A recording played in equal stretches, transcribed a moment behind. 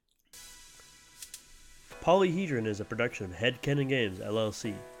Polyhedron is a production of Headcanon Games,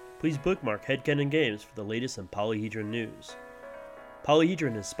 LLC. Please bookmark Headcanon Games for the latest in Polyhedron news.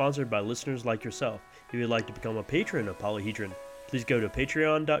 Polyhedron is sponsored by listeners like yourself. If you would like to become a patron of Polyhedron, please go to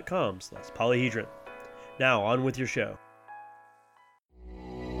patreon.com/polyhedron. Now, on with your show.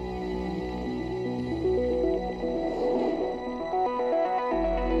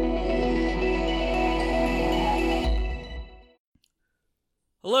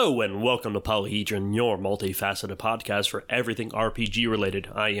 Hello and welcome to Polyhedron, your multifaceted podcast for everything RPG related.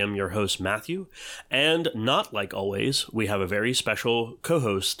 I am your host, Matthew, and not like always, we have a very special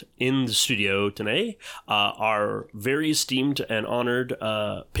co-host in the studio today, our very esteemed and honored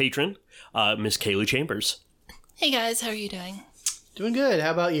patron, Miss Kaylee Chambers. Hey guys, how are you doing? Doing good.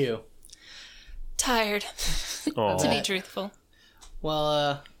 How about you? Tired, to be truthful.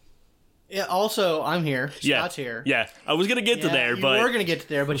 Well, yeah, also, I'm here. Scott's here. Yeah, I was going to get to there, but... You were going to get to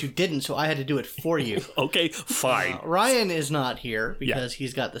there, but you didn't, so I had to do it for you. Okay, fine. Ryan is not here because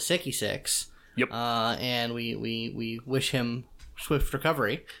he's got the sicky six. Yep. And we wish him swift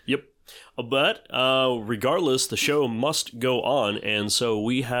recovery. Yep. But regardless, the show must go on, and so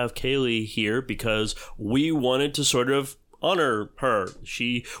we have Kaylee here because we wanted to sort of honor her.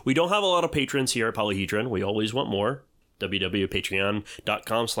 We don't have a lot of patrons here at Polyhedron. We always want more.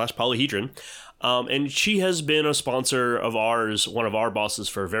 www.patreon.com/polyhedron. And she has been a sponsor of ours, one of our bosses,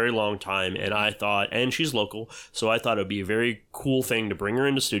 for a very long time. And I thought, and she's local, so I thought it would be a very cool thing to bring her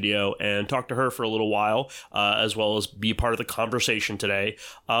into studio and talk to her for a little while, as well as be part of the conversation today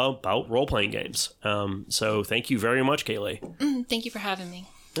about role-playing games. So thank you very much, Kaylee. Thank you for having me.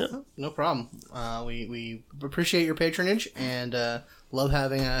 Yeah. No problem. We appreciate your patronage and love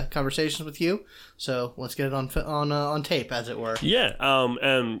having conversations with you. So let's get it on tape, as it were. Yeah.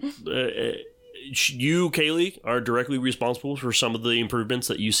 You, Kaylee, are directly responsible for some of the improvements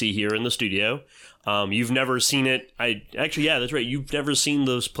that you see here in the studio. You've never seen it. That's right. You've never seen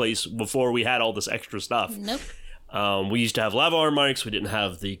this place before we had all this extra stuff. Nope. We used to have lava arm mics. We didn't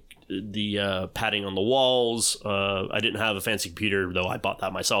have the padding on the walls. I didn't have a fancy computer, though I bought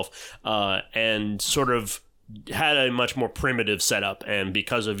that myself, and sort of had a much more primitive setup. And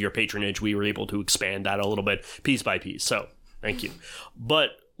because of your patronage, we were able to expand that a little bit piece by piece. So thank you.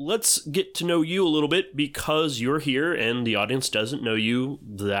 But let's get to know you a little bit because you're here and the audience doesn't know you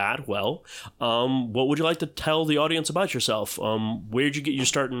that well. What would you like to tell the audience about yourself? Where'd you get your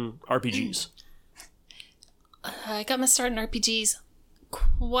start in RPGs? I got my start in RPGs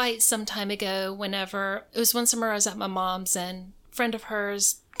quite some time ago. It was one summer I was at my mom's and a friend of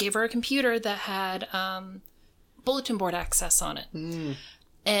hers gave her a computer that had bulletin board access on it.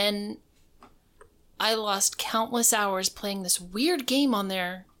 And I lost countless hours playing this weird game on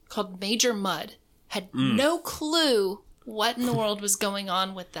there called Major Mud. Had no clue what in the world was going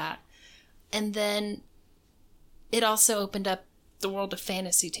on with that. And then it also opened up the world of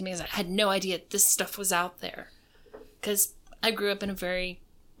fantasy to me because I had no idea this stuff was out there. Because I grew up in a very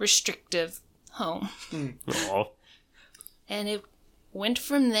restrictive home. And it went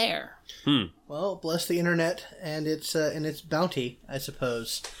from there. Well, bless the internet and its bounty, I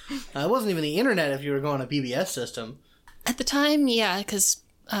suppose. It wasn't even the internet if you were going on a BBS system. At the time, yeah, because...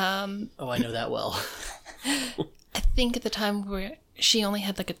 I know that well. I think at the time where she only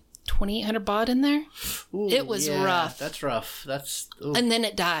had like a 2800 baud in there. Ooh, it was rough. That's rough. And then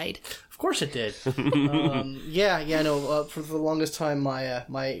it died. Of course it did. For the longest time, my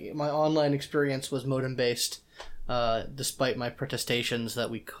online experience was modem based. Despite my protestations that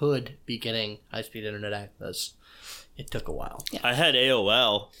we could be getting high-speed internet access, it took a while. Yeah. I had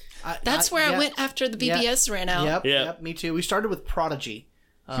AOL. That's where I went after the BBS ran out. Yep, me too. We started with Prodigy,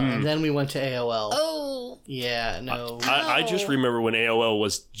 and then we went to AOL. Oh. Yeah, no. I just remember when AOL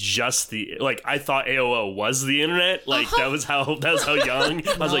was just I thought AOL was the internet. That was how young.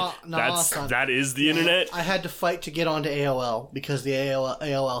 I was that is the internet. I had to fight to get onto AOL because the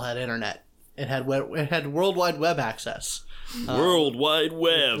AOL had internet. It had World Wide Web access. World Wide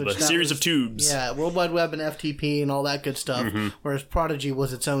Web, a series of tubes. Yeah, World Wide Web and FTP and all that good stuff. Whereas Prodigy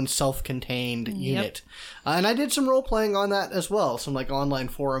was its own self-contained unit. And I did some role-playing on that as well. Some online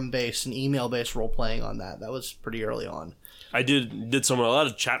forum-based and email-based role-playing on that. That was pretty early on. I did a lot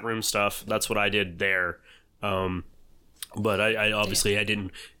of chat room stuff. That's what I did there. But I obviously I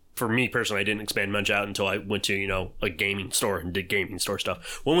didn't... For me personally, I didn't expand much out until I went to, a gaming store and did gaming store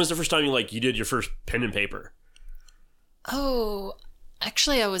stuff. When was the first time you did your first pen and paper? Oh,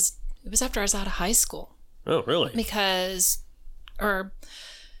 actually it was after I was out of high school. Oh, really?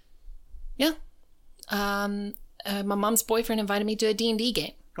 My mom's boyfriend invited me to a D&D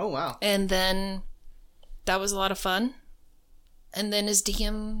game. Oh, wow. And then that was a lot of fun. And then his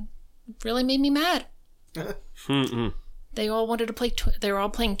DM really made me mad. They all wanted to play. They were all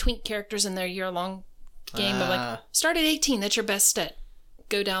playing twink characters in their year-long game. They're like, start at 18. That's your best stat.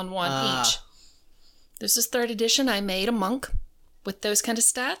 Go down one each. This is 3rd edition. I made a monk with those kind of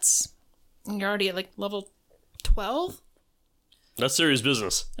stats. And you're already at like level 12. That's serious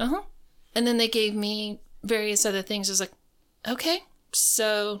business. And then they gave me various other things. I was like, okay,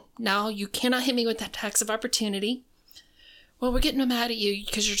 so now you cannot hit me with that tax of opportunity. Well, we're getting mad at you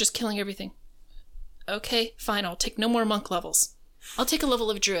because you're just killing everything. Okay, fine, I'll take no more monk levels. I'll take a level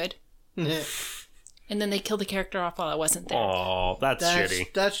of druid. And then they killed the character off while I wasn't there. Oh, that's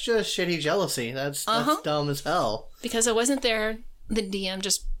shitty. That's just shitty jealousy. That's dumb as hell. Because I wasn't there, the DM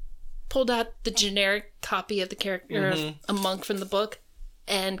just pulled out the generic copy of the character of a monk from the book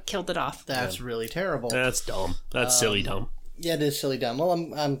and killed it off. That's really terrible. That's dumb. That's silly dumb. Yeah, it is silly dumb. Well,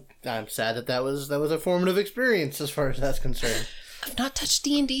 I'm sad that was a formative experience as far as that's concerned. I've not touched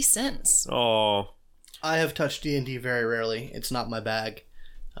D&D since. Oh. I have touched D&D very rarely. It's not my bag.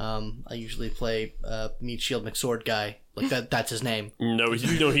 I usually play Meat Shield McSword guy. Like that's his name. No,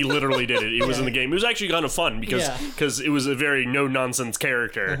 he literally did it. It was in the game. It was actually kind of fun because it was a very no-nonsense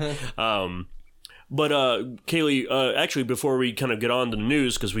character. But Kaylee, actually, before we kind of get on to the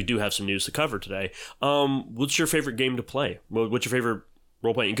news, because we do have some news to cover today, what's your favorite game to play? What's your favorite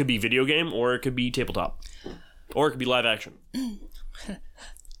role-playing? It could be video game, or it could be tabletop. Or it could be live action.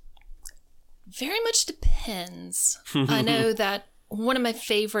 Very much depends. I know that one of my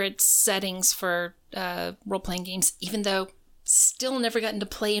favorite settings for role-playing games, even though still never gotten to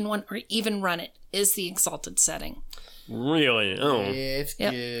play in one or even run it, is the Exalted setting. Really? Oh. It's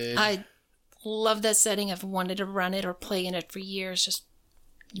good. I love that setting. I've wanted to run it or play in it for years. Just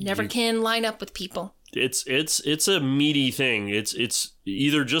never can line up with people. It's a meaty thing. It's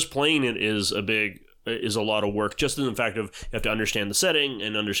either just playing it is a lot of work, just in the fact of you have to understand the setting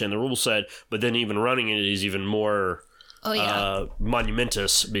and understand the rule set, but then even running it is even more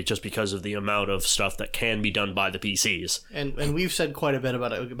monumentous, just because of the amount of stuff that can be done by the PCs. And we've said quite a bit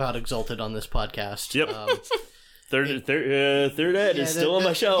about Exalted on this podcast. Yep. Third ed is still on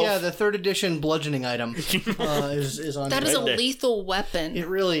my shelf. Yeah, the 3rd edition bludgeoning item is on. That is a lethal weapon. It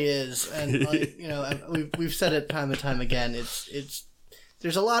really is, and we've said it time and time again. It's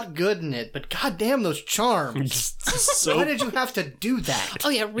there's a lot good in it, but goddamn those charms! Why did you have to do that? Oh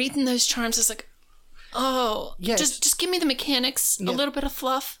yeah, reading those charms is like, just give me the mechanics, a little bit of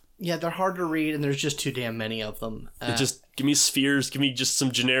fluff. Yeah, they're hard to read, and there's just too damn many of them. Just give me spheres, give me just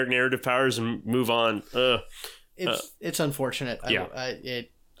some generic narrative powers, and move on. It's unfortunate. Yeah.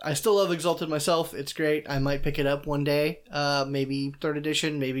 I still love Exalted myself. It's great. I might pick it up one day. Maybe 3rd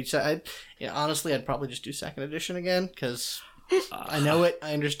edition. Maybe honestly, I'd probably just do 2nd edition again because I know it.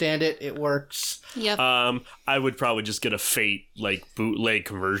 I understand it. It works. Yep. I would probably just get a Fate bootleg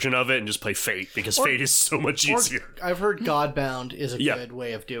conversion of it and just play Fate because Fate is so much easier. I've heard Godbound is a good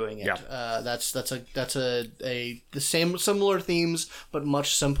way of doing it. Yeah. That's the same similar themes but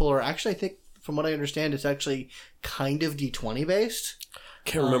much simpler. Actually, I think from what I understand, it's actually kind of D20 based.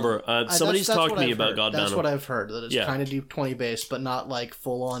 Can't remember. Somebody's talked to me about Godbound. That's what I've heard. That it's kind of D20 based, but not like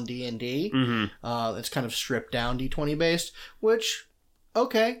full on D&D. Mm-hmm. It's kind of stripped down D20 based. Which,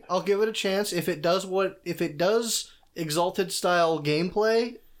 okay, I'll give it a chance. If it does Exalted style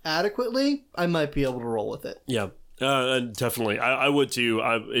gameplay adequately, I might be able to roll with it. Yeah. Definitely. I would too.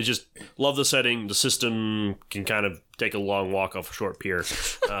 I just love the setting. The system can kind of take a long walk off a short pier.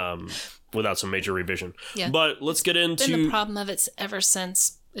 Without some major revision. Yeah. But let's get into... Been the problem of it ever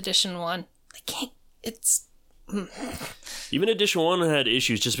since Edition 1. Even Edition 1 had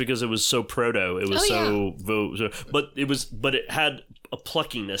issues just because it was so proto. It was but it had a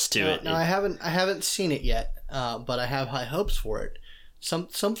pluckiness to it. No, I haven't seen it yet, but I have high hopes for it.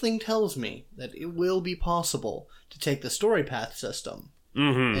 Something tells me that it will be possible to take the story path system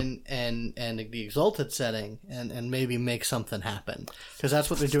and the Exalted setting and maybe make something happen, because that's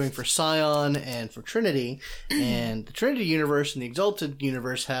what they're doing for Scion and for Trinity, and the Trinity universe and the Exalted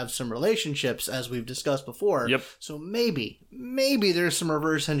universe have some relationships, as we've discussed before. Yep. So maybe there's some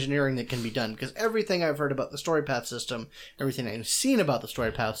reverse engineering that can be done, because everything I've heard about the story path system, everything I've seen about the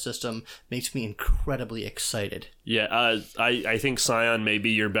story path system, makes me incredibly excited. Yeah, I think Scion may be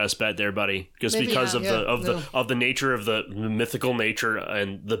your best bet there, buddy, because of the nature of the mythical nature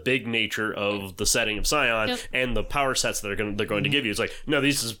and the big nature of the setting of Scion and the power sets that they're going to give you. It's like, no,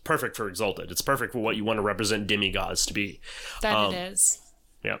 this is perfect for Exalted. It's perfect for what you want to represent demigods to be. That it is.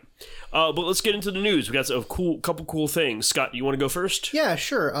 Yeah. But let's get into the news. We got a couple cool things. Scott, you want to go first? Yeah,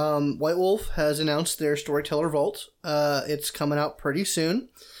 sure. White Wolf has announced their Storyteller Vault. It's coming out pretty soon.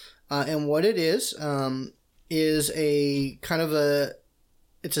 And what it is a kind of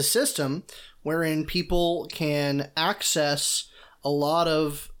it's a system wherein people can access a lot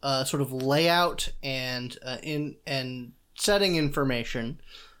of sort of layout and setting information,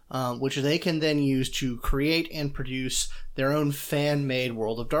 which they can then use to create and produce their own fan-made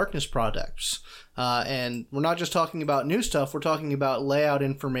World of Darkness products. And we're not just talking about new stuff, we're talking about layout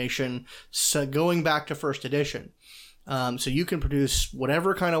information going back to first edition. So you can produce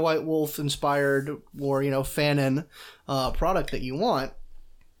whatever kind of White Wolf inspired or, fanon product that you want,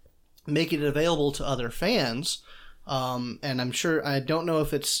 make it available to other fans. And I'm sure, I don't know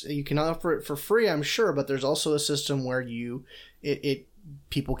if you can offer it for free, I'm sure, but there's also a system where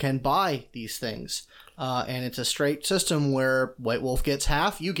people can buy these things. And it's a straight system where White Wolf gets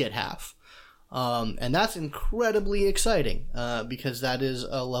half, you get half. And that's incredibly exciting, because that is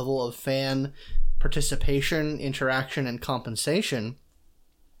a level of fan participation, interaction, and compensation,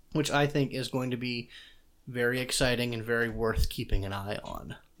 which I think is going to be very exciting and very worth keeping an eye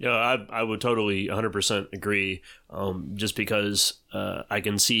on. Yeah, I would totally 100% agree, just because I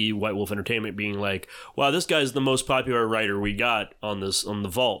can see White Wolf Entertainment being like, wow, this guy's the most popular writer we got on the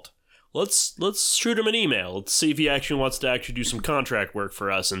Vault. Let's shoot him an email. Let's see if he actually wants to do some contract work for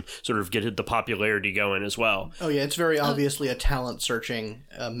us and sort of get the popularity going as well. Oh yeah, it's very obviously a talent searching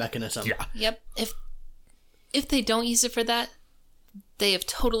mechanism. Yeah. Yep. If they don't use it for that, they have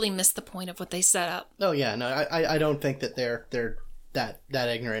totally missed the point of what they set up. Oh yeah, no, I don't think that they're that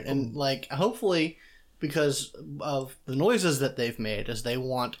ignorant, and hopefully, because of the noises that they've made, is they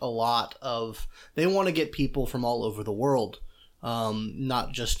want to get people from all over the world.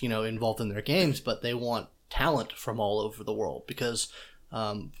 Not just, involved in their games, but they want talent from all over the world, because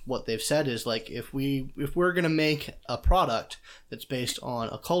what they've said is if we're going to make a product that's based on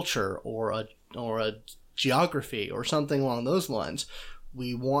a culture or a geography or something along those lines,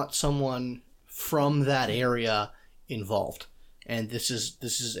 we want someone from that area involved, and this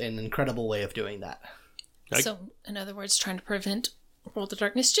is an incredible way of doing that. So, in other words, trying to prevent World of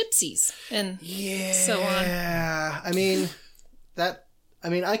Darkness gypsies and so on. Yeah,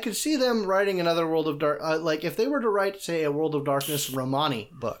 I could see them writing another World of Dark... if they were to write, say, a World of Darkness Romani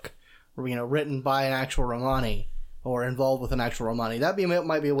book, written by an actual Romani, or involved with an actual Romani,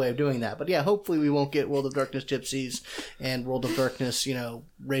 might be a way of doing that. But yeah, hopefully we won't get World of Darkness gypsies and World of Darkness,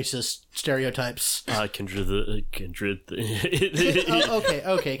 racist stereotypes. Kindred.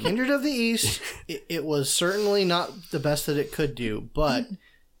 Okay. Kindred of the East, it was certainly not the best that it could do, but...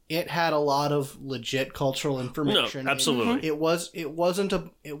 It had a lot of legit cultural information. No, absolutely. It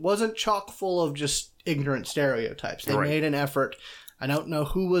wasn't chock full of just ignorant stereotypes. They made an effort. I don't know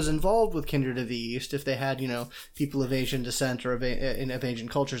who was involved with Kindred of the East, if they had, people of Asian descent or of Asian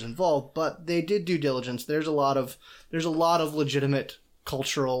cultures involved, but they did due diligence. There's a lot of legitimate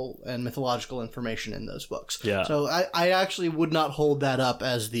cultural and mythological information in those books. Yeah. So I actually would not hold that up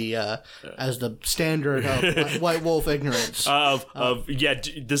as the standard of White Wolf ignorance.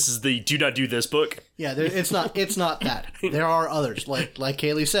 This is the do not do this book. Yeah, it's not that. There are others. Like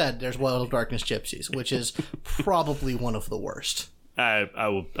Kaylee said, there's World of Darkness Gypsies, which is probably one of the worst. I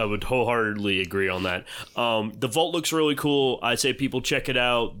would wholeheartedly agree on that. The Vault looks really cool. I'd say people check it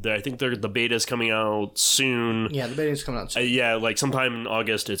out. I think the beta's coming out soon. Yeah, the beta's coming out soon. Sometime in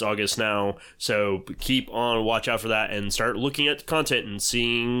August. It's August now. So watch out for that and start looking at the content and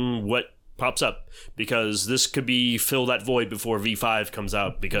seeing what pops up, because this could be fill that void before V5 comes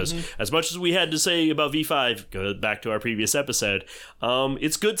out, because as much as we had to say about V5, go back to our previous episode,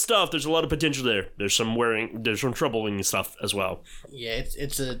 it's good stuff. There's a lot of potential there. There's some troubling stuff as well. Yeah,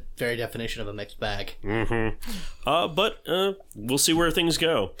 it's a very definition of a mixed bag. But we'll see where things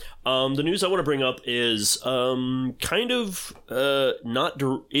go. The news I want to bring up is it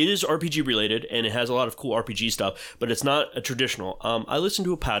is RPG related, and it has a lot of cool RPG stuff, but it's not a traditional. I listened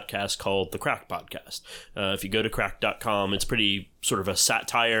to a podcast called The Crack Podcast. If you go to crack.com, it's pretty sort of a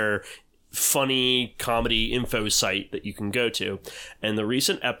satire, funny comedy info site that you can go to. And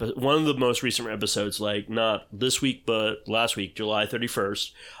one of the most recent episodes, not this week but last week, July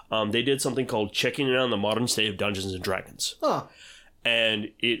 31st, they did something called Checking In on the Modern State of Dungeons and Dragons.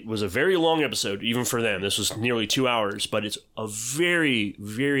 And it was a very long episode, even for them. This was nearly 2 hours, but it's a very,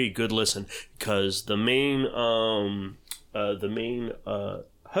 very good listen, because the main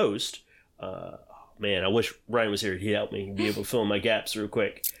host, man, I wish Ryan was here. He'd help me be able to fill in my gaps real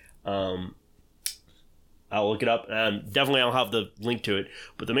quick. I'll look it up, and definitely I'll have the link to it.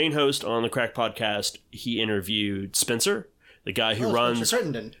 But the main host on the Crack Podcast, he interviewed Spencer, the guy who runs... Spencer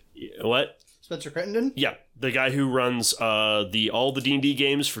Crittenden. What? Spencer Crittenden? Yeah, the guy who runs all the D&D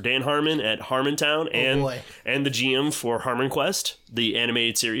games for Dan Harmon at Harmontown, and the GM for Harmon Quest, the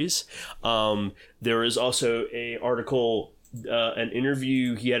animated series. There is also an article an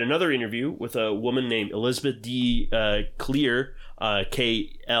interview. He had another interview with a woman named Elizabeth D. Clear,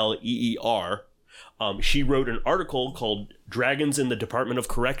 Kleer. She wrote an article called "Dragons in the Department of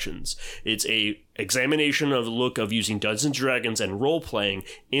Corrections." It's a examination of the look of using Dungeons and Dragons and role playing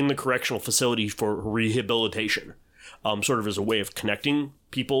in the correctional facility for rehabilitation, sort of as a way of connecting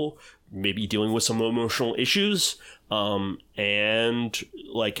people, maybe dealing with some emotional issues, and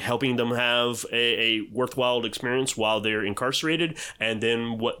like helping them have a worthwhile experience while they're incarcerated, and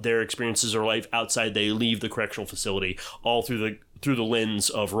then what their experiences are like outside they leave the correctional facility, all through the lens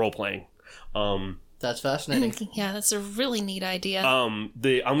of role playing. That's fascinating. Yeah, that's a really neat idea. I'm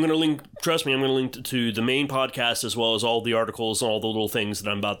going to link, trust me, I'm going to link to the main podcast as well as all the articles and all the little things that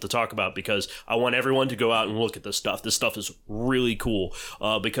I'm about to talk about, because I want everyone to go out and look at this stuff. This stuff is really cool,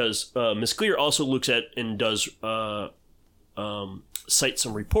 because Ms. Clear also looks at and does cite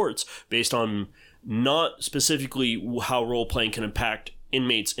some reports based on not specifically how role-playing can impact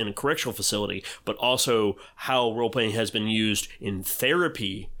inmates in a correctional facility, but also how role-playing has been used in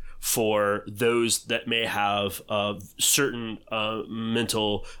therapy for those that may have certain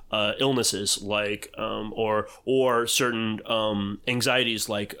mental illnesses, like or certain anxieties,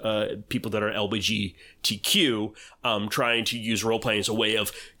 like people that are LGBTQ, trying to use role playing as a way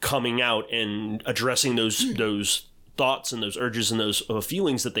of coming out and addressing those thoughts and those urges and those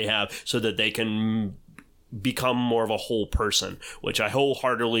feelings that they have, so that they can become more of a whole person, which I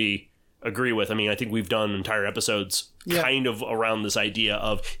wholeheartedly agree with. I mean, I think we've done entire episodes kind of around this idea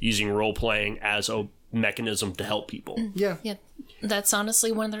of using role playing as a mechanism to help people. Yeah. Yeah, that's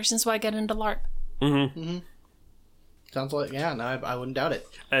honestly one of the reasons why I got into LARP. Sounds like, no, I wouldn't doubt it.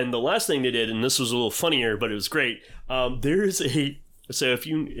 And the last thing they did, and this was a little funnier, but it was great. There's so if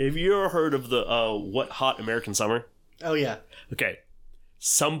you ever heard of the What Hot American Summer? Oh, yeah. Okay.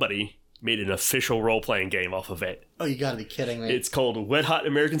 Somebody made an official role-playing game off of it. Oh, you gotta be kidding me. It's called Wet Hot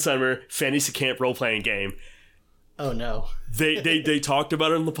American Summer Fantasy Camp Role-Playing Game. Oh, no. They talked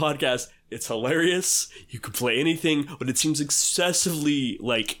about it on the podcast. It's hilarious. You could play anything, but it seems excessively,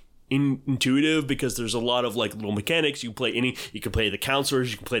 like, intuitive, because there's a lot of, like, little mechanics. You can play the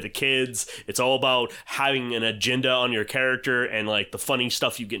counselors, you can play the kids. It's all about having an agenda on your character and, like, the funny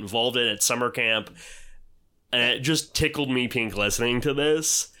stuff you get involved in at summer camp. And it just tickled me pink listening to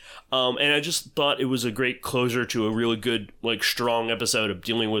this. And I just thought it was a great closure to a really good, like, strong episode of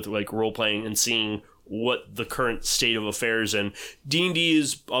dealing with, like, role-playing and seeing what the current state of affairs. And D&D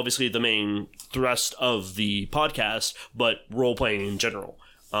is obviously the main thrust of the podcast, but role-playing in general.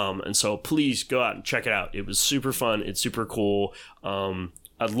 And so please go out and check it out. It was super fun. It's super cool.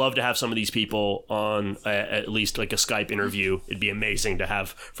 I'd love to have some of these people on at least, like, a Skype interview. It'd be amazing to have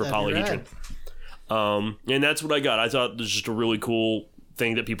for Polyhedron. And that's what I got. I thought this was just a really cool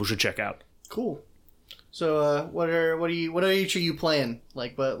thing that people should check out. Cool. So, what are each of you playing?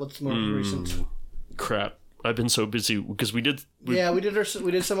 Like, what's the most recent? Crap! I've been so busy because we did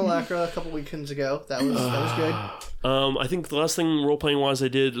Simulacra a couple weekends ago. That was good. I think the last thing role playing wise I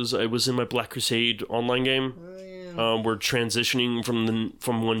did was I was in my Black Crusade online game. We're transitioning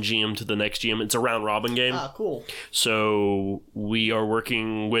from one GM to the next GM. It's a round robin game. Ah, cool. So we are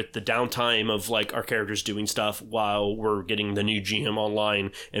working with the downtime of, like, our characters doing stuff while we're getting the new GM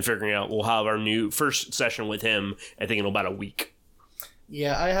online and figuring out. We'll have our new first session with him, I think, in about a week.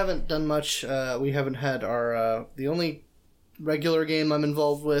 Yeah, I haven't done much. We haven't had our the only regular game I'm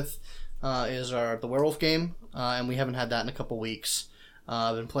involved with is the werewolf game, and we haven't had that in a couple weeks.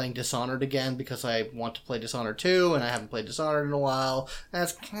 I've been playing Dishonored again because I want to play Dishonored 2, and I haven't played Dishonored in a while.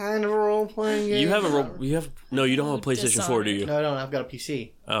 That's kind of a role-playing game. You have no, you don't have a PlayStation 4, do you? No, I don't. I've got a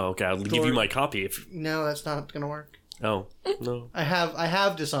PC. Oh, okay. I'll give you my copy. No, that's not going to work. Oh, no. I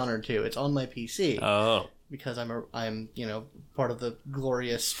have Dishonored 2. It's on my PC. Oh. Because I'm part of the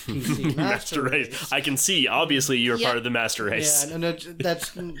glorious PC master race. I can see. Obviously, you're part of the master race. Yeah, no,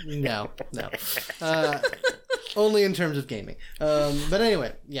 that's no. Only in terms of gaming. But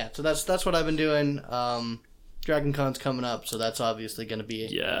anyway, yeah. So that's what I've been doing. Dragon Con's coming up, so that's obviously going to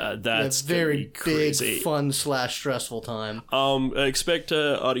be that's a very big, crazy. fun / stressful time. Expect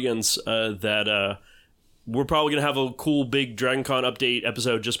audience that. We're probably going to have a cool big Dragon Con update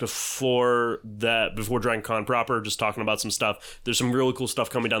episode just before Dragon Con proper, just talking about some stuff. There's some really cool stuff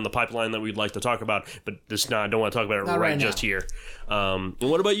coming down the pipeline that we'd like to talk about, but I don't want to talk about it right just here. And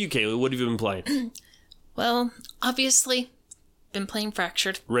what about you, Kaylee? What have you been playing? Well, obviously, been playing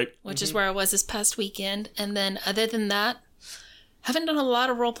Fractured, right? Which is where I was this past weekend. And then other than that, haven't done a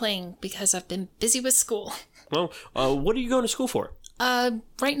lot of role-playing because I've been busy with school. Well, what are you going to school for?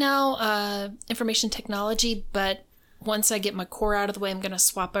 Right now, information technology, but once I get my core out of the way, I'm going to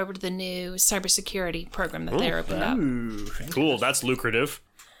swap over to the new cybersecurity program that they opened up. Ooh, Cool, that's lucrative.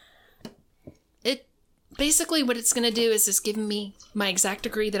 It basically what it's going to do is just give me my exact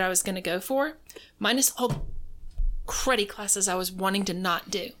degree that I was going to go for, minus all cruddy classes I was wanting to not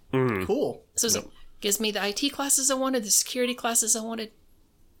do. cool. So it gives me the IT classes I wanted, the security classes I wanted,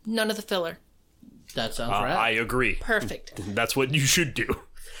 none of the filler. That sounds I right. agree. Perfect. That's what you should do.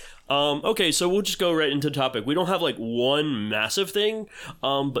 Okay, so we'll just go right into the topic. We don't have like one massive thing,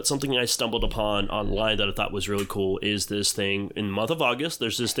 but something I stumbled upon online that I thought was really cool is this thing in the month of August.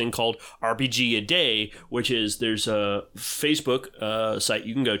 There's this thing called RPG a Day, which is there's a Facebook site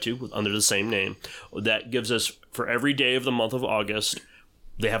you can go to under the same name that gives us for every day of the month of August.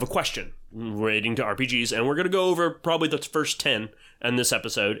 They have a question relating to RPGs, and we're going to go over probably the first 10 in this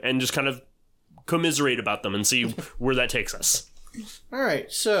episode and just kind of commiserate about them and see where that takes us. All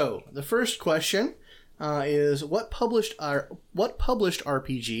right. So the first question is: what published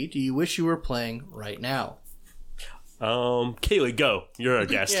RPG do you wish you were playing right now? Kaylee, go. You're our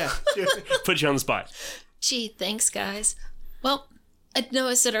guest. Yeah. Put you on the spot. Gee, thanks, guys. Well, I know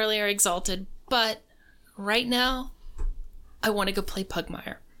I said earlier Exalted, but right now, I want to go play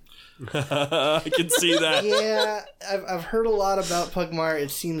Pugmire. I can see that. Yeah, I've heard a lot about Pugmire.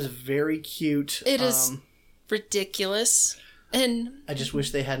 It seems very cute. It is ridiculous. And I just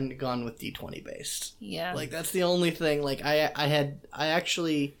wish they hadn't gone with D20 based. yeah. Like that's the only thing. Like I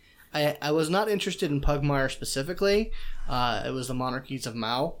was not interested in Pugmire specifically. It was the Monarchies of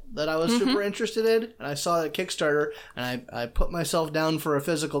Mao that I was super interested in, and I saw it at Kickstarter, and I put myself down for a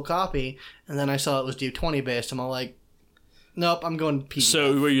physical copy, and then I saw it was D20 based. I'm all like, nope, I'm going PDF.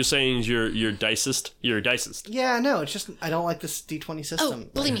 So what you're saying is you're dicist? You're a dicist. Yeah, no, it's just I don't like this D20 system. Oh,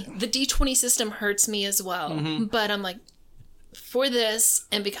 believe me, the D20 system hurts me as well. But I'm like, for this,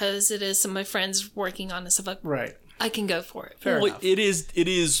 and because it is some of my friends working on this stuff, Right. I can go for it. Fair Well, enough. it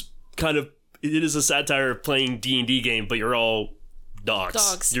is kind of a satire of playing D&D game, but you're all dogs.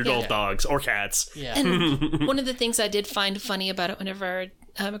 Dogs, You're yeah. all dogs or cats. Yeah. And one of the things I did find funny about it whenever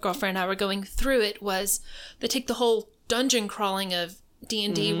my girlfriend and I were going through it was they take the whole dungeon crawling of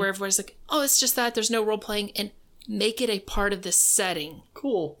D&D where everyone's like, oh, it's just that, there's no role-playing, and make it a part of the setting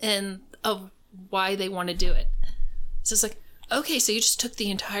Cool. and of why they want to do it. So it's like, okay, so you just took the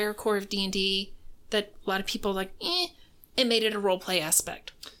entire core of D&D that a lot of people are like, and made it a role-play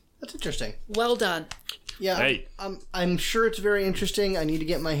aspect. That's interesting. Well done. Yeah, Hey. I'm sure it's very interesting. I need to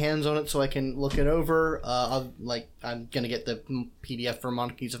get my hands on it so I can look it over. I'm gonna get the PDF for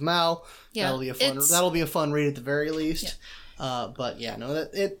Monarchies of Mao. Yeah, That'll be a fun read at the very least. Yeah. But yeah, no,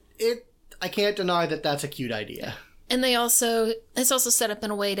 I can't deny that that's a cute idea. And it's also set up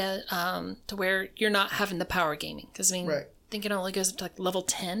in a way to where you're not having the power gaming. Because, I mean, Right. I think it only goes up to like level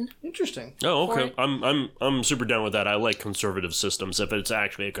 10. Interesting. Oh, For okay. it. I'm super down with that. I like conservative systems if it's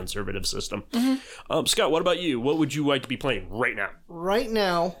actually a conservative system. Scott, what about you? What would you like to be playing right now? Right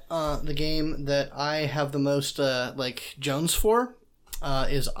now, the game that I have the most Jones for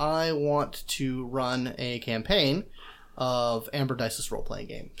is I want to run a campaign of Amber Dice's role-playing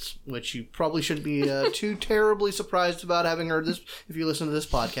games, which you probably shouldn't be too terribly surprised about having heard this if you listen to this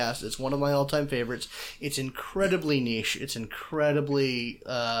podcast. It's one of my all-time favorites. It's incredibly niche. It's incredibly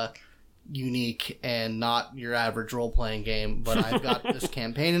unique and not your average role-playing game, but I've got this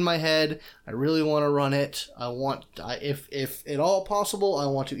campaign in my head. I really want to run it. If at all possible, I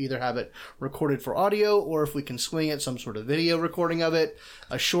want to either have it recorded for audio, or if we can swing it, some sort of video recording of it.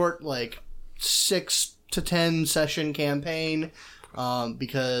 A short, 6 to 10 session campaign,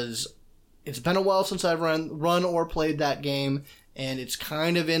 because it's been a while since I've run or played that game, and it's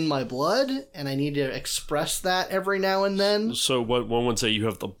kind of in my blood, and I need to express that every now and then. So what one would say you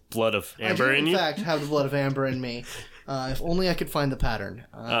have the blood of Amber I do, in in you? fact, have the blood of Amber in me. If only I could find the pattern.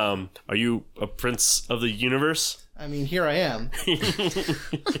 Are you a prince of the universe? I mean, here I am,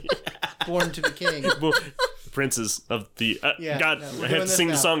 born to be king. Well, princes of the Yeah, God, no, we're I doing have to this sing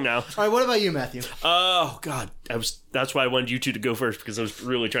now. the song now. All right, what about you, Matthew? Oh God, that's why I wanted you two to go first, because I was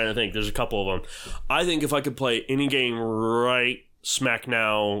really trying to think. There's a couple of them. I think if I could play any game right smack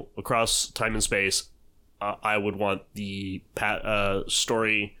now across time and space, I would want the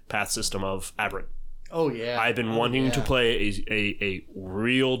story path system of Aberrant. Oh yeah, I've been wanting to play a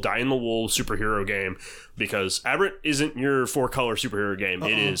real die-in-the-wool superhero game, because Aberrant isn't your 4-color superhero game.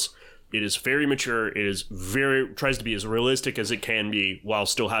 It is It is very mature. It is tries to be as realistic as it can be while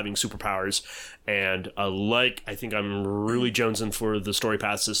still having superpowers. And I think I'm really jonesing for the story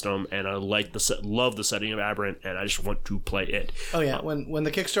path system, and I love the setting of Aberrant, and I just want to play it. Oh yeah, when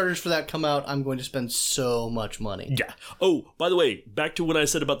the Kickstarters for that come out, I'm going to spend so much money. Yeah. Oh, by the way, back to what I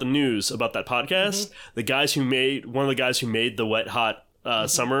said about the news about that podcast. One of the guys who made the Wet Hot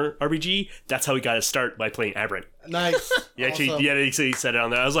Summer RPG, that's how he got his start, by playing Aberrant. Nice. He actually said it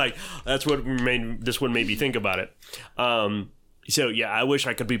on there. I was like, that's what made me think about it. So yeah, I wish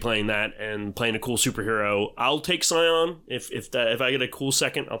I could be playing that and playing a cool superhero. I'll take Scion if I get a cool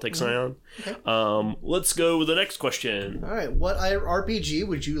second. I'll take Scion. Okay. Let's go with the next question. All right, what RPG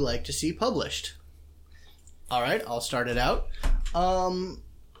would you like to see published? All right, I'll start it out.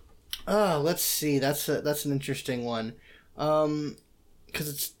 Let's see. That's an interesting one. Because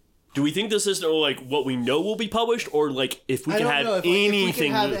it's. Do we think this is like what we know will be published, or like if we can have anything? If we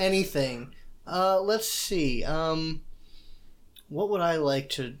can have anything. Let's see. What would I like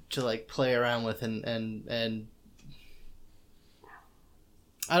to like play around with and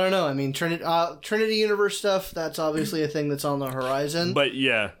I don't know. I mean, Trinity Universe stuff. That's obviously a thing that's on the horizon. But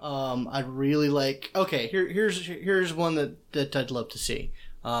yeah, I'd really like. Okay, here's one that I'd love to see.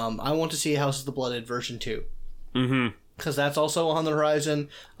 I want to see House of the Blooded version 2. Mm-hmm. Because that's also on the horizon.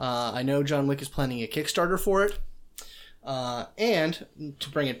 I know John Wick is planning a Kickstarter for it. And to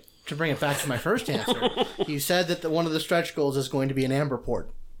bring it back to my first answer, he said that one of the stretch goals is going to be an Amber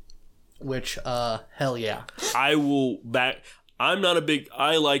port. Which, hell yeah. I like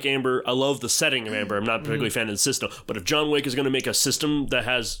Amber. I love the setting of Amber. I'm not particularly a fan of the system. But if John Wick is going to make a system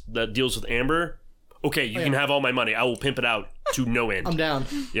that deals with Amber, okay, you can have all my money. I will pimp it out to no end. I'm down.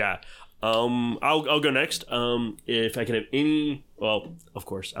 Yeah. I'll go next. If I could have any, well, of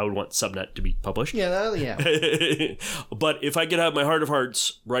course, I would want Subnet to be published. Yeah. But if I could have my heart of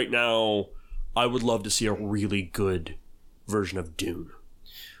hearts right now, I would love to see a really good version of Dune.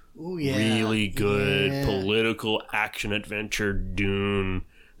 Ooh, yeah. Really good political action adventure Dune.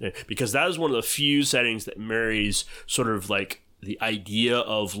 Because that is one of the few settings that marries sort of like the idea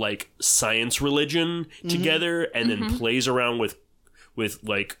of like science religion together and then plays around with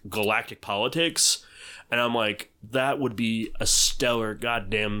like galactic politics, and I'm like, that would be a stellar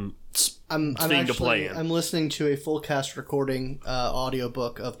goddamn thing to play in. I'm listening to a full cast recording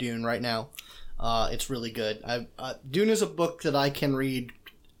audiobook of Dune right now. It's really good. Dune is a book that I can read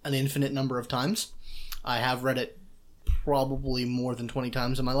an infinite number of times. I have read it probably more than 20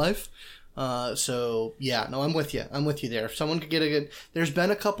 times in my life. So yeah, no, I'm with you there. If someone could get a good, there's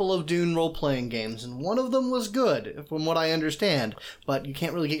been a couple of Dune role-playing games, and one of them was good, from what I understand, but you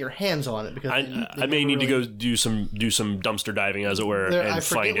can't really get your hands on it because I may need to go do some dumpster diving, as it were, and I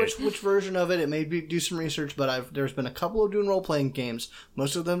find forget which version of it. It may be do some research, but there's been a couple of Dune role-playing games.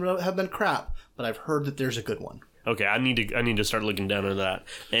 Most of them have been crap, but I've heard that there's a good one. Okay, I need to start looking down into that.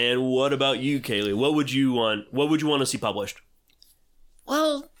 And what about you, Kaylee? What would you want to see published?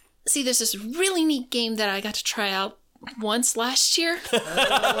 Well, see, there's this really neat game that I got to try out once last year.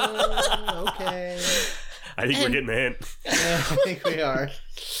 Okay. I think we're getting the hint. Yeah, I think we are.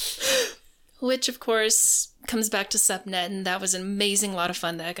 Which, of course, comes back to Subnet, and that was an amazing lot of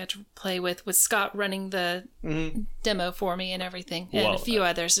fun that I got to play with Scott running the demo for me and everything, and a few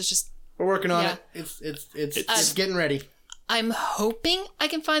others. It's just we're working on it. It's getting ready. I'm hoping I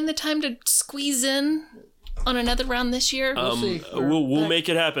can find the time to squeeze in on another round this year. We'll see. We'll make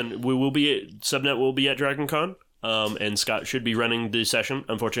it happen. Subnet will be at DragonCon, and Scott should be running the session.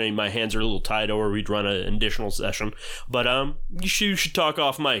 Unfortunately, my hands are a little tied, or we'd run an additional session. But you should talk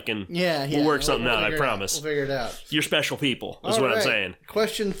off mic, and we'll work something out. I promise. We'll figure it out. You're special people, is what I'm saying.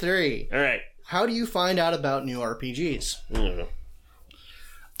 Question 3. All right. How do you find out about new RPGs?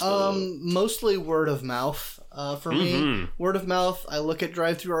 Mostly word of mouth. For me, word of mouth. I look at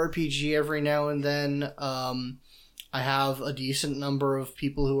DriveThruRPG every now and then. I have a decent number of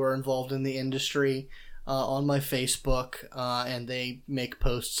people who are involved in the industry on my Facebook, and they make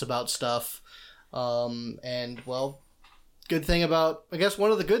posts about stuff. And well, I guess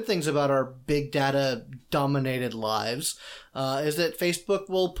one of the good things about our big data dominated lives is that Facebook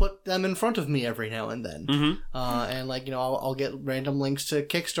will put them in front of me every now and then. And like, I'll get random links to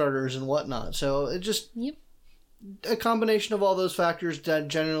Kickstarters and whatnot. So it just a combination of all those factors that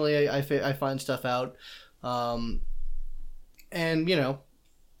generally I find stuff out. And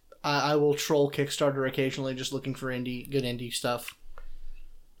I will troll Kickstarter occasionally, just looking for good indie stuff.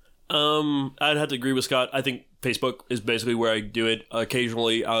 I'd have to agree with Scott. I think Facebook is basically where I do it.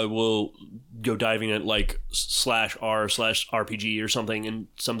 Occasionally, I will go diving at like /r/RPG or something, and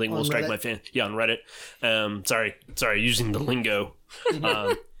something will strike my fan. Yeah, on Reddit. Sorry, using the lingo.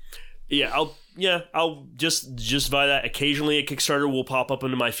 I'll just via that. Occasionally, a Kickstarter will pop up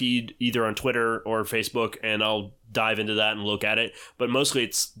into my feed either on Twitter or Facebook, and I'll dive into that and look at it. But mostly,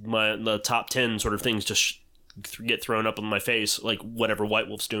 it's the top 10 sort of things to get thrown up in my face, like whatever White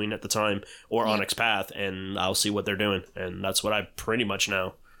Wolf's doing at the time or Onyx Path, and I'll see what they're doing, and that's what I pretty much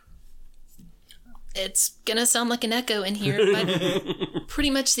know. It's gonna sound like an echo in here, but pretty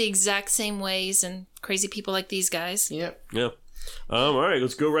much the exact same ways and crazy people like these guys. Yep. Yeah. All right,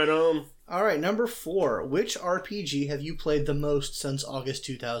 let's go right on. All right, number 4. Which RPG have you played the most since August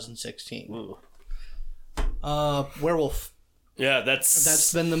 2016? Werewolf. Yeah,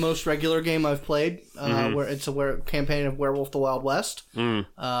 That's been the most regular game I've played. Where it's a campaign of Werewolf the Wild West, and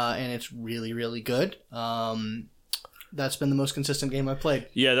it's really, really good. That's been the most consistent game I've played.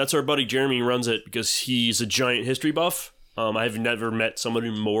 Yeah, that's our buddy Jeremy runs it because he's a giant history buff. I've never met somebody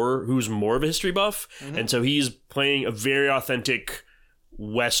who's more of a history buff, and so he's playing a very authentic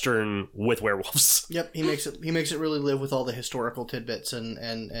Western with werewolves. Yep, he makes it really live with all the historical tidbits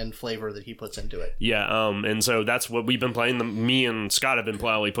and flavor that he puts into it. Yeah, and so that's what we've been playing. Me and Scott have been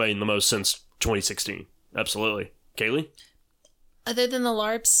probably playing the most since 2016. Absolutely. Kaylee? Other than the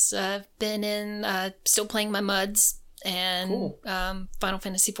LARPs, I've been still playing my MUDs and Cool. Final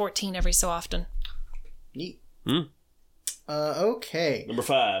Fantasy XIV every so often. Neat. Okay. Number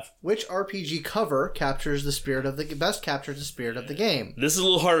 5. Which RPG cover captures the spirit of the game? This is a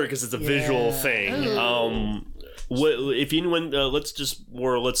little harder because it's a visual thing. If anyone,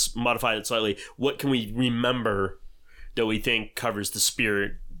 let's modify it slightly. What can we remember that we think covers the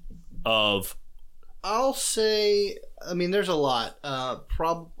spirit of? I'll say, I mean, there's a lot.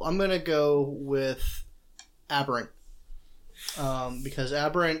 I'm gonna go with Aberrant, because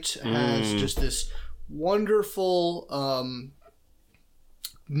Aberrant has just this wonderful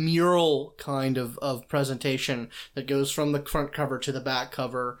mural kind of presentation that goes from the front cover to the back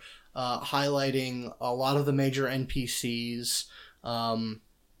cover, highlighting a lot of the major NPCs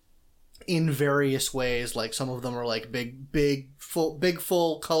in various ways. Like some of them are like big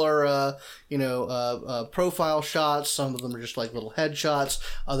full color profile shots. Some of them are just like little headshots.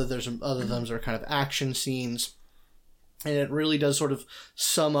 Other ones are kind of action scenes, and it really does sort of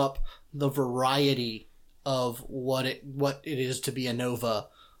sum up the variety of what it is to be a Nova,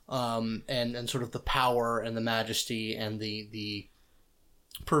 and sort of the power and the majesty and the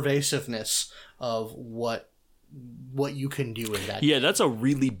pervasiveness of what you can do in that. Yeah, that's a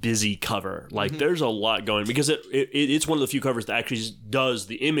really busy cover. Like, there's a lot going, because it's one of the few covers that actually does,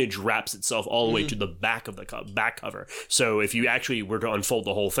 the image wraps itself all the way to the back of the back cover. So if you actually were to unfold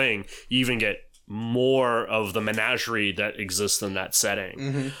the whole thing, you even get more of the menagerie that exists in that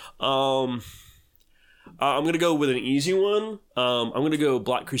setting. I'm going to go with an easy one. I'm going to go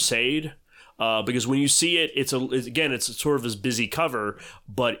Black Crusade. Because when you see it, it's sort of this busy cover,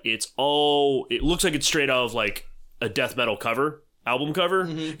 but it looks like it's straight out of like a death metal album cover,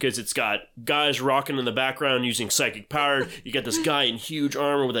 because it's got guys rocking in the background using psychic power. You got this guy in huge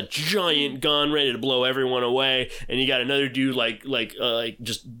armor with a giant gun ready to blow everyone away, and you got another dude like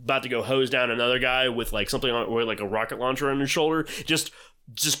just about to go hose down another guy with like something on, or like a rocket launcher on his shoulder.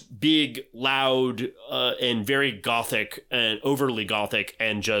 Just big, loud, and very gothic and overly gothic,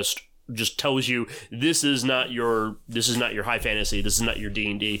 and just tells you this is not your high fantasy, this is not your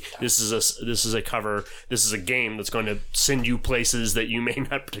D&D, this is a cover, this is a game that's going to send you places that you may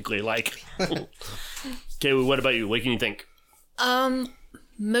not particularly like. Okay, what about you? What can you think?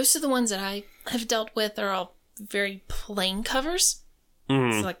 Most of the ones that I have dealt with are all very plain covers.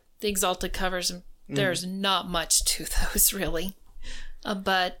 It's like the Exalted covers, and there's not much to those really.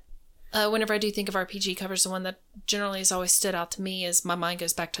 But whenever I do think of RPG covers, the one that generally has always stood out to me is my mind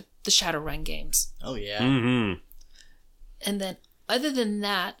goes back to the Shadowrun games. Oh, yeah. And then, other than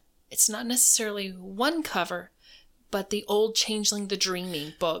that, it's not necessarily one cover, but the old Changeling the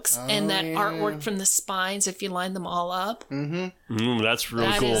Dreaming books and that artwork from the spines, if you line them all up. That's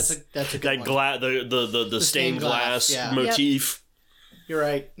really cool. That's a good one. The stained glass motif. Yep. You're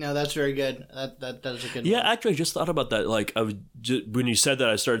right. No, that's very good. That is a good one. Yeah, actually, I just thought about that. Like, when you said that,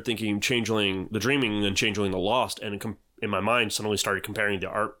 I started thinking Changeling the Dreaming and Changeling the Lost, and in my mind suddenly started comparing the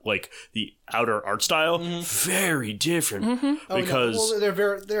art, like the outer art style, very different. Because they're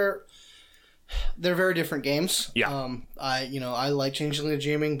very different games. Yeah. I like Changeling the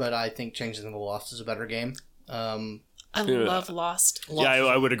Dreaming, but I think Changeling the Lost is a better game. I love Lost.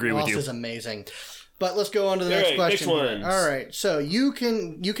 I would agree with you. Lost is amazing. But let's go on to the next question. Next All right. So you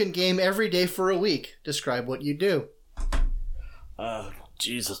can game every day for a week. Describe what you do.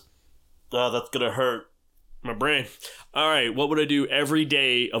 Jesus. That's going to hurt my brain. All right. What would I do every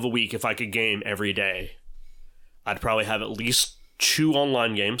day of a week if I could game every day? I'd probably have at least 2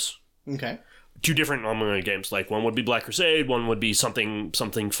 online games. Okay. 2 different games. Like one would be Black Crusade, one would be something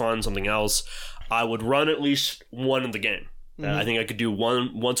fun, something else. I would run at least one of the game. I think I could do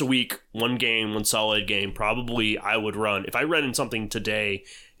once a week, one game, one solid game. Probably I would run. If I ran in something today,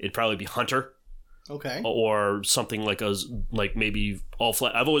 it'd probably be Hunter. Okay. Or something like maybe All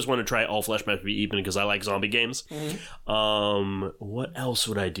Flesh. I've always wanted to try All Flesh Must Be Eaten because I like zombie games. What else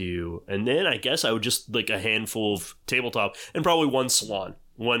would I do? And then I guess I would just like a handful of tabletop and probably one salon.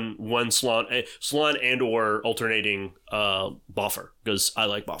 One salon and or alternating buffer because I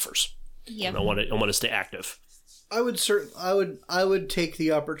like buffers. Yeah. I want to stay active. I would take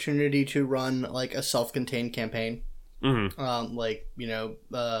the opportunity to run like a self-contained campaign. Mm-hmm.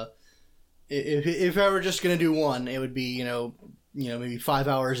 If I were just gonna do one, it would be maybe 5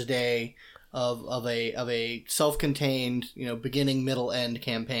 hours a day of a self-contained beginning, middle, end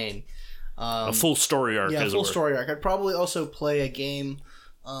campaign. A full story arc. Yeah, full story arc. I'd probably also play a game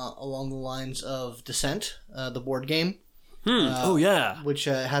along the lines of Descent, the board game. Oh yeah, which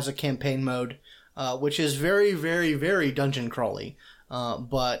has a campaign mode, which is very, very, very dungeon crawly.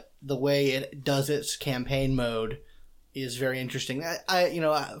 But the way it does its campaign mode is very interesting. I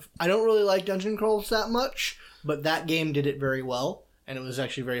don't really like dungeon crawls that much, but that game did it very well, and it was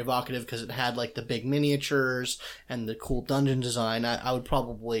actually very evocative because it had like the big miniatures and the cool dungeon design. I would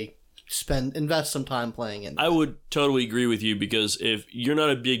probably invest some time playing it. I would totally agree with you because if you're not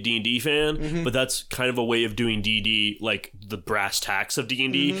a big D&D fan, but that's kind of a way of doing D&D like the brass tacks of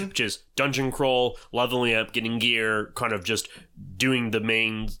D&D, which is dungeon crawl, leveling up, getting gear, kind of just doing the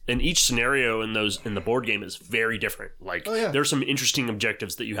main. And each scenario in the board game is very different. Like there's some interesting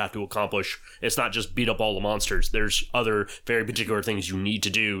objectives that you have to accomplish. It's not just beat up all the monsters. There's other very particular things you need to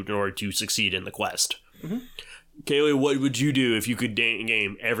do in order to succeed in the quest. Kaylee, what would you do if you could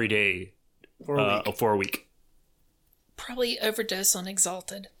game every day for a week? Probably overdose on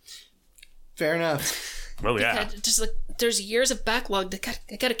Exalted. Fair enough. Oh yeah. Just like there's years of backlog that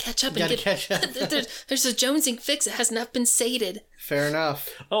I gotta catch up. Catch up. There's a jonesing fix. It has not been sated. Fair enough.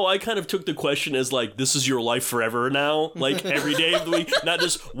 Oh, I kind of took the question as like, this is your life forever now, like every day of the week, not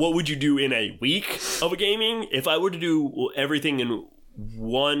just what would you do in a week of a gaming. If I were to do everything in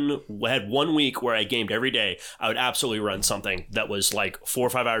had 1 week where I gamed every day, I would absolutely run something that was like 4 or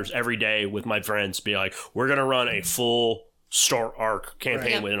 5 hours every day with my friends, be like, we're gonna run a full story arc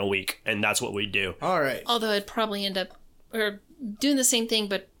campaign within a week, and that's what we'd do. All right. Although I'd probably end up doing the same thing,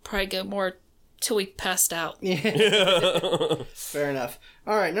 but probably go more till we passed out. Fair enough.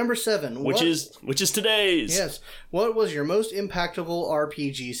 All right, number 7, which is today's. Yes. What was your most impactful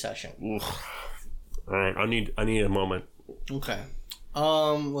RPG session? Oof. All right, I need a moment. Okay.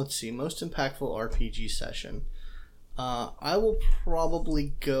 Let's see. Most impactful RPG session. I will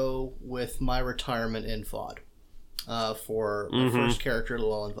probably go with my retirement in FOD for my first character,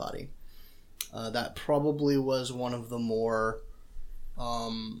 Llewellyn Vadi. That probably was one of the more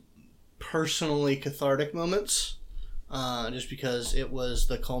personally cathartic moments, just because it was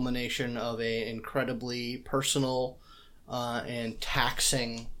the culmination of an incredibly personal and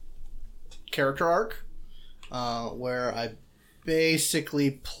taxing character arc, where I basically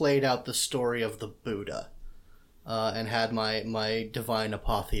played out the story of the Buddha and had my divine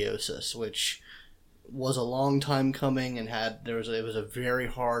apotheosis, which was a long time coming and it was a very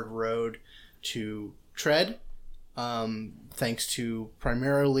hard road to tread, thanks to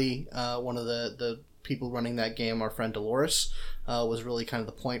primarily one of the people running that game, our friend Dolores, was really kind of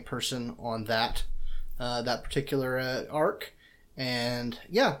the point person on that particular arc. And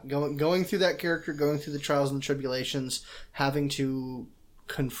yeah, going through that character, going through the trials and the tribulations, having to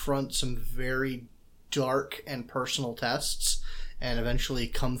confront some very dark and personal tests, and eventually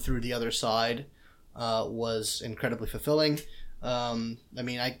come through the other side, was incredibly fulfilling. I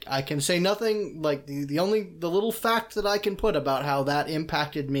mean, I can say nothing, like the little fact that I can put about how that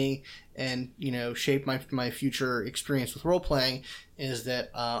impacted me and, shaped my future experience with role-playing is that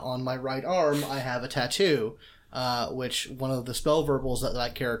on my right arm I have a tattoo, which one of the spell verbals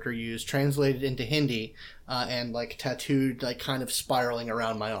that character used translated into Hindi, and tattooed, kind of spiraling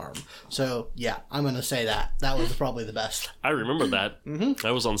around my arm. So yeah, I'm gonna say that was probably the best. I remember that.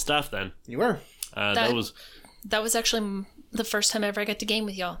 I was on staff then. You were. That was actually the first time I ever got to game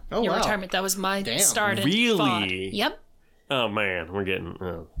with y'all. Oh, Your wow. retirement. That was my start. In Really? FOD. Yep. Oh man, I'm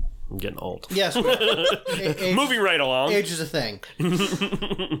getting old. Yes. Moving right along. Age is a thing. You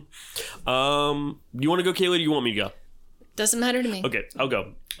want to go, Kaylee? Or do you want me to go? Doesn't matter to me. Okay, I'll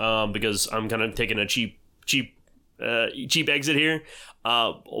go. Because I'm kind of taking a cheap exit here. It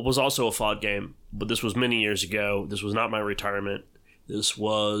was also a FOD game, but this was many years ago. This was not my retirement. This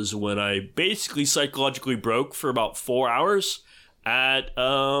was when I basically psychologically broke for about 4 hours. at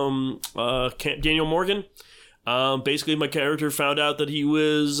Camp Daniel Morgan. Basically, my character found out that he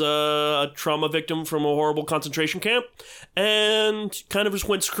was a trauma victim from a horrible concentration camp and kind of just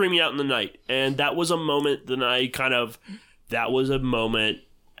went screaming out in the night. And that was a moment that was a moment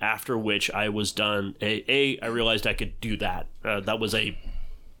after which I was done. I realized I could do that. That was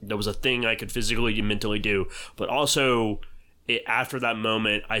a thing I could physically and mentally do. But also, after that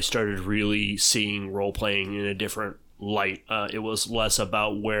moment, I started really seeing role-playing in a different light. It was less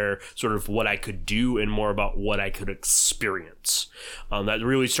about what I could do and more about what I could experience. That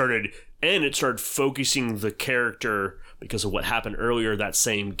really started focusing the character because of what happened earlier that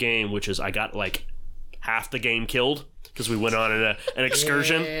same game, which is I got like half the game killed because we went on an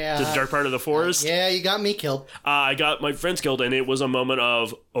excursion to the dark part of the forest. Yeah, you got me killed. I got my friends killed, and it was a moment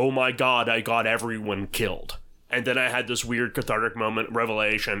of, oh my god, I got everyone killed. And then I had this weird cathartic moment,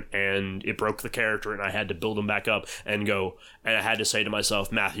 revelation, and it broke the character, and I had to build him back up and go. And I had to say to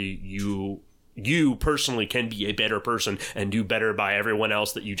myself, Matthew, you personally can be a better person and do better by everyone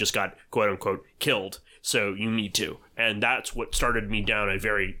else that you just got, quote unquote, killed. So you need to. And that's what started me down a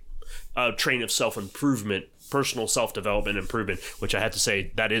very train of self-improvement, personal self-development improvement, which I have to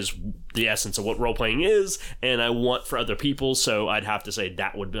say that is the essence of what role-playing is, and I want for other people, so I'd have to say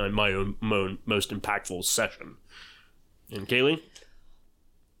that would be my own most impactful session. And Kaylee?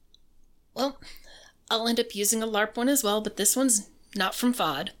 Well, I'll end up using a LARP one as well, but this one's not from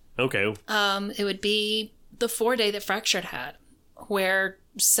FOD. Okay. It would be the 4-day that Fractured had, where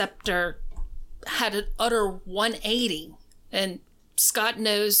Scepter had an utter 180, and Scott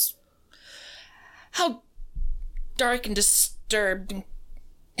knows how dark and disturbed and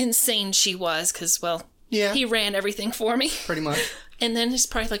insane she was, because, well, Yeah. he ran everything for me. Pretty much. And then he's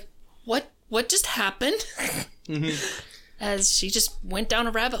probably like, what just happened? As she just went down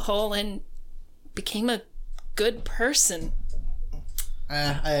a rabbit hole and became a good person.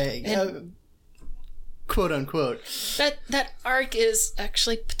 Quote unquote. That arc is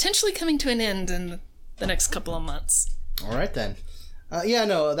actually potentially coming to an end in the next couple of months. All right, then.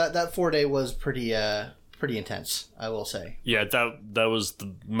 That 4-day was pretty intense, I will say. Yeah, that was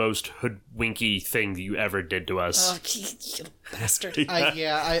the most hoodwinky thing that you ever did to us. Oh, you bastard.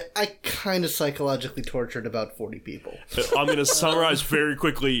 I kind of psychologically tortured about 40 people. I'm going to summarize very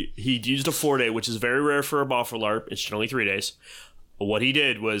quickly. He used a 4-day, which is very rare for a boffer LARP. It's generally 3 days. But what he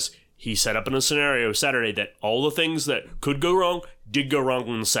did was he set up in a scenario Saturday that all the things that could go wrong did go wrong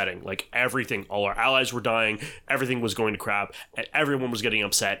in the setting. Like everything, all our allies were dying, everything was going to crap, and everyone was getting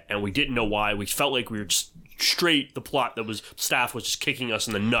upset, and we didn't know why. We felt like we were just straight, the plot that was, staff was just kicking us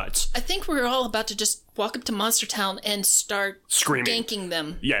in the nuts. I think we were all about to just walk up to Monster Town and start Screaming. ganking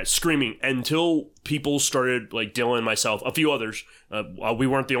them. Yeah, screaming until people started, like Dylan, myself, a few others, we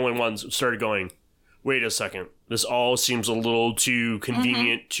weren't the only ones, started going, wait a second, this all seems a little too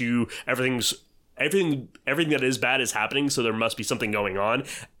convenient to everything that is bad is happening, so there must be something going on.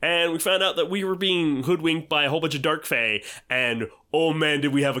 And we found out that we were being hoodwinked by a whole bunch of Dark Fae, and oh man,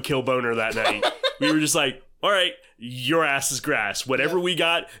 did we have a kill boner that night. We were just like, all right, your ass is grass. Whatever we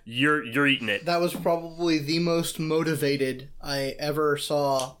got, you're eating it. That was probably the most motivated I ever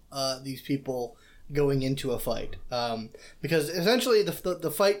saw these people going into a fight. Because essentially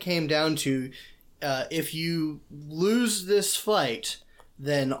the fight came down to if you lose this fight,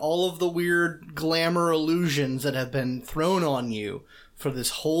 then all of the weird glamour illusions that have been thrown on you for this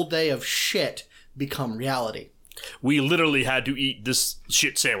whole day of shit become reality. We literally had to eat this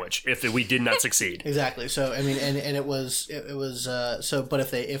shit sandwich if we did not succeed. Exactly. So I mean, and it was so.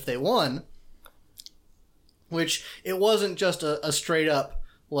 But if they won, which it wasn't just a straight up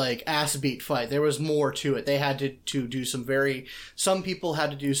like ass beat fight. There was more to it. They had to do some people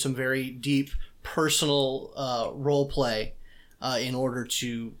had to do some very deep personal role play in order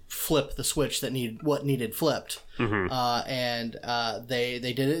to flip the switch that needed flipped. Mm-hmm. And they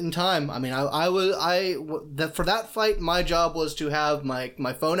did it in time. I mean, for that fight, my job was to have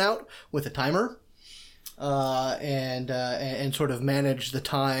my phone out with a timer, and sort of manage the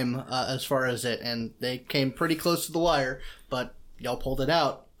time as far as it. And they came pretty close to the wire, but y'all pulled it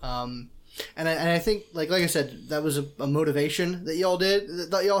out. And I think, like I said, that was a motivation that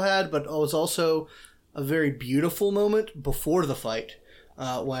y'all had, but it was also a very beautiful moment before the fight,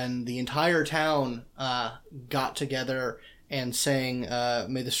 when the entire town got together and sang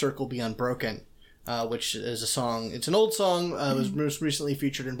 "May the Circle Be Unbroken," which is a song. It's an old song. It was most recently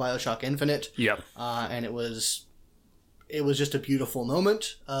featured in BioShock Infinite. Yep. And it was just a beautiful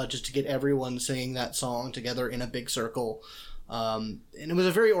moment, just to get everyone singing that song together in a big circle. And it was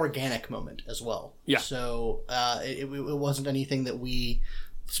a very organic moment as well. Yeah. So it wasn't anything that we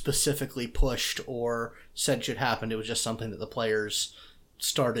specifically pushed or said should happen. It was just something that the players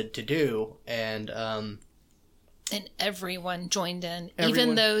started to do, and everyone joined in, Everyone-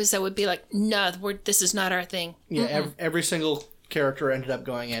 even those that would be like, "No, this is not our thing." yeah, every single character ended up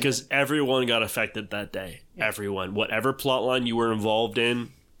going in. Because everyone got affected that day. Everyone. Whatever plotline you were involved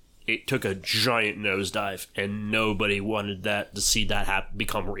in, it took a giant nosedive, and nobody wanted that to see that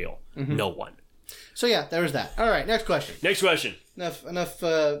become real. No one. So yeah, there was that. All right, next question. Next question. Enough.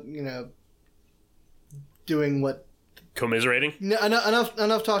 Doing what. Commiserating?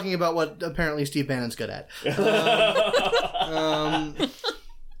 Enough talking about what apparently Steve Bannon's good at.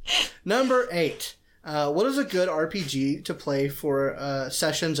 Number 8. What is a good RPG to play for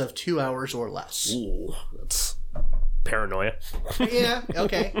sessions of 2 hours or less? Ooh, that's Paranoia. Yeah,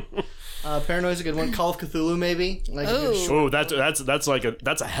 okay. Paranoia's a good one. Call of Cthulhu, maybe. Like a good Oh, that's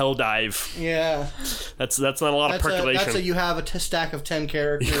a hell dive. yeah. That's not a lot of percolation. That's you have a stack of 10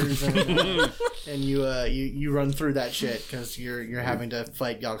 characters and you run through that shit because you're having to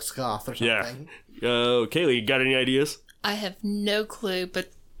fight Yogg Sothoth or something. Yeah. Kaylee, you got any ideas? I have no clue, but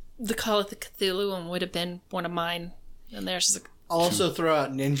the Call of the Cthulhu one would have been one of mine. And there's I'll also throw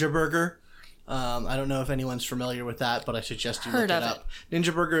out Ninja Burger. I don't know if anyone's familiar with that, but I suggest you look it up.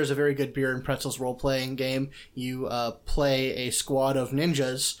 Ninja Burger is a very good beer and pretzels role-playing game. You play a squad of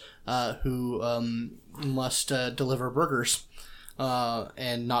ninjas who must deliver burgers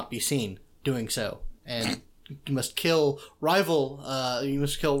and not be seen doing so. And you must kill rival rival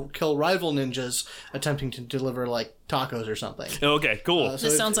ninjas attempting to deliver like tacos or something. Okay, cool.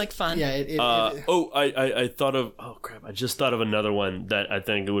 this sounds like fun. Yeah. I thought of... Oh, crap. I just thought of another one that I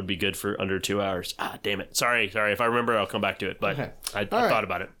think would be good for under 2 hours. Ah, damn it. Sorry. If I remember, I'll come back to it. But Okay. I thought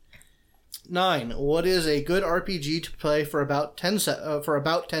about it. 9. What is a good RPG to play for about 10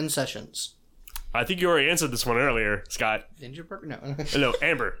 sessions? I think you already answered this one earlier, Scott. Ninja Burger? No. No,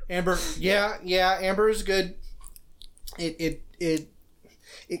 Amber. Amber. Yeah. Amber is good.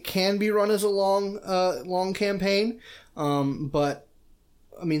 It can be run as a long campaign, but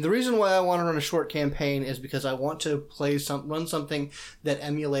I mean the reason why I want to run a short campaign is because I want to run something that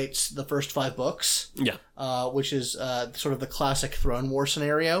emulates the first 5 books. Yeah. Which is sort of the classic Throne War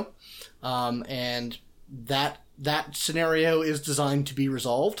scenario, and that scenario is designed to be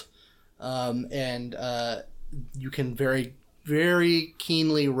resolved, and you can very, very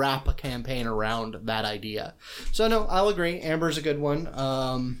keenly wrap a campaign around that idea. So no, I'll agree. Amber's a good one.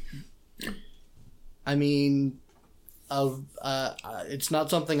 I mean, it's not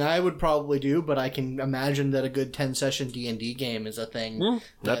something I would probably do, but I can imagine that a good 10-session D&D game is a thing.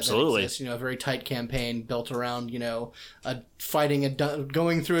 Absolutely. That exists, a very tight campaign built around,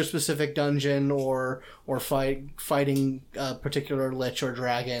 going through a specific dungeon or fighting a particular lich or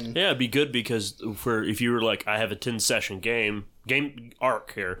dragon. Yeah, it'd be good because if you were like, I have a 10-session game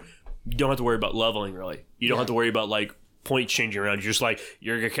arc here, you don't have to worry about leveling, really. You don't have to worry about, like, points changing around. You're just like,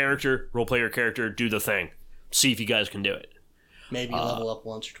 you're your character, role play your character, do the thing. See if you guys can do it. Maybe level up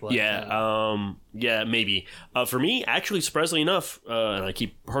once or twice. Yeah, maybe. For me, actually, surprisingly enough, and I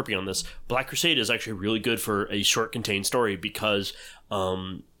keep harping on this, Black Crusade is actually really good for a short contained story because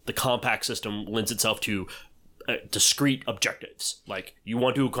the compact system lends itself to discrete objectives. Like, you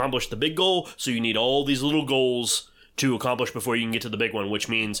want to accomplish the big goal, so you need all these little goals to accomplish before you can get to the big one, which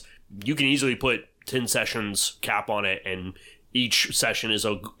means you can easily put 10 sessions cap on it, and each session is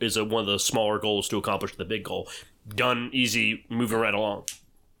one of the smaller goals to accomplish the big goal. Done, easy, moving right along.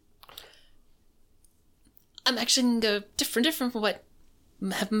 I'm actually going to go different from what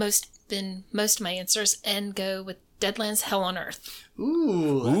have most of my answers and go with Deadlands Hell on Earth.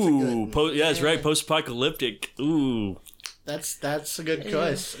 Ooh, that's a good. That's right, post-apocalyptic. Ooh. That's a good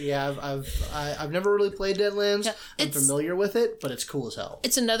choice. Yeah, I've never really played Deadlands. Yeah, I'm familiar with it, but it's cool as hell.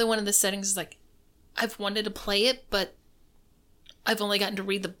 It's another one of the settings like I've wanted to play it, but I've only gotten to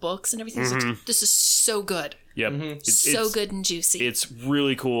read the books and everything. So this is so good. Yep. It's good and juicy. It's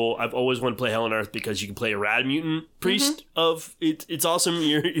really cool. I've always wanted to play Hell on Earth because you can play a rad mutant priest of it. It's awesome.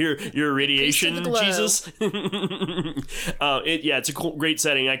 You're radiation Jesus. It's a cool, great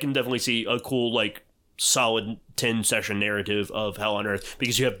setting. I can definitely see a cool, like, solid 10 session narrative of Hell on Earth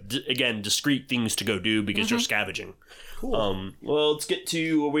because you have again discrete things to go do because you're scavenging. Cool. Well, let's get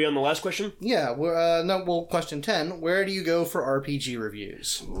to. Are we on the last question? Yeah. Question 10. Where do you go for RPG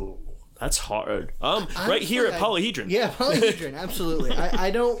reviews? Ooh, that's hard. Right here at Polyhedron. Yeah, Polyhedron. Absolutely.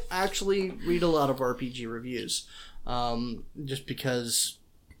 I don't actually read a lot of RPG reviews, just because,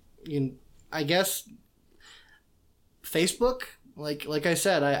 I guess Facebook. Like I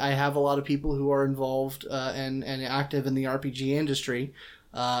said, I have a lot of people who are involved and active in the RPG industry,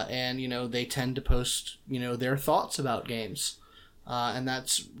 and they tend to post their thoughts about games. And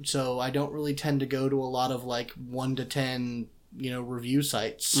that's so I don't really tend to go to a lot of like 1 to 10, review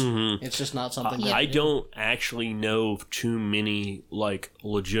sites. Mm-hmm. It's just not something I don't actually know too many like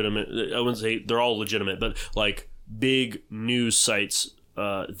legitimate. I wouldn't say they're all legitimate, but like big news sites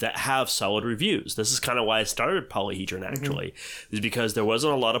that have solid reviews. This is kind of why I started Polyhedron, actually, is because there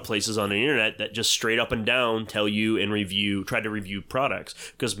wasn't a lot of places on the internet that just straight up and down tell you and try to review products.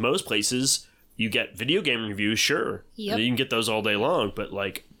 Because most places, you get video game reviews, sure. Yep. You can get those all day long, but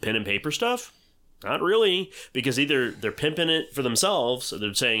like pen and paper stuff, not really, because either they're pimping it for themselves, so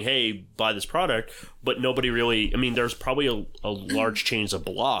they're saying, hey, buy this product, but nobody really, I mean, there's probably a large chains of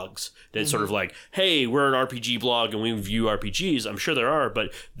blogs that sort of like, hey, we're an RPG blog and we review RPGs. I'm sure there are,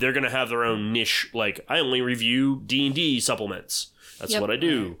 but they're going to have their own niche, like, I only review D&D supplements. That's what I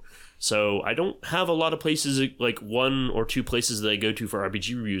do. So I don't have a lot of places, like 1 or 2 places that I go to for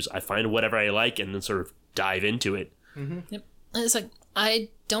RPG reviews. I find whatever I like and then sort of dive into it. Yep. It's like, I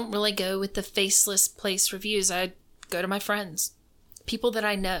don't really go with the faceless place reviews. I go to my friends, people that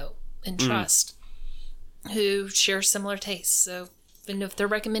I know and trust, who share similar tastes. So if they're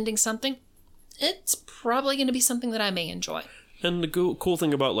recommending something, it's probably going to be something that I may enjoy. And the cool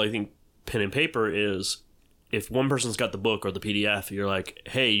thing about, like, I think, pen and paper is if one person's got the book or the PDF, you're like,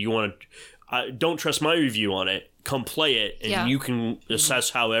 hey, you want to... don't trust my review on it. Come play it, and you can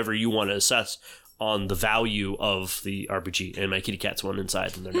assess however you want to assess on the value of the RPG. And my kitty cat's one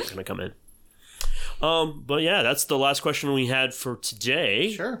inside, and they're not going to come in. But yeah, that's the last question we had for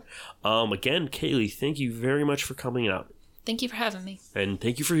today. Sure. Again, Kaylee, thank you very much for coming out. Thank you for having me. And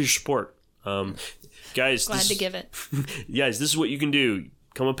thank you for your support. Guys, Glad to give it. Guys, this is what you can do.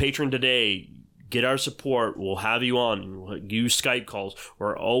 Become a patron today. Get our support. We'll have you on. We'll use Skype calls.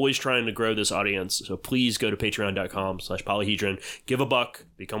 We're always trying to grow this audience. So please go to patreon.com/polyhedron. Give $1.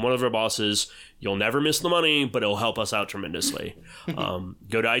 Become one of our bosses. You'll never miss the money, but it'll help us out tremendously.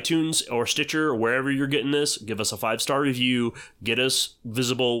 Go to iTunes or Stitcher or wherever you're getting this. Give us a 5-star review. Get us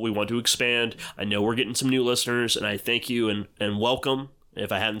visible. We want to expand. I know we're getting some new listeners, and I thank you and welcome, if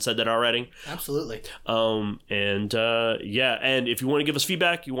I hadn't said that already. Absolutely. And if you want to give us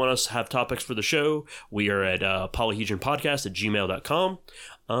feedback, you want us to have topics for the show, we are at polyhedronpodcast@gmail.com.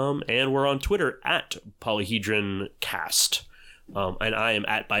 And we're on Twitter at polyhedroncast. And I am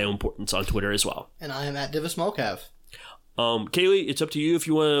at Bioimportance on Twitter as well. And I am at DivisMocav. Kaylee, it's up to you if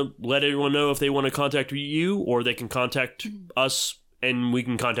you want to let everyone know if they want to contact you, or they can contact us and we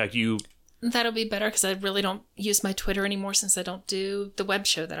can contact you. That'll be better because I really don't use my Twitter anymore since I don't do the web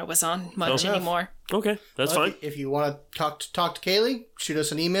show that I was on much anymore. Okay, that's fine. If you want to talk to Kaylee, shoot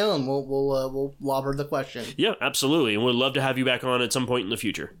us an email and we'll lob her the question. Yeah, absolutely, and we'd love to have you back on at some point in the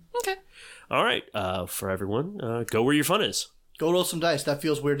future. Okay. All right, for everyone, go where your fun is. Go roll some dice. That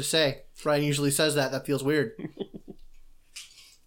feels weird to say. Brian usually says that. That feels weird.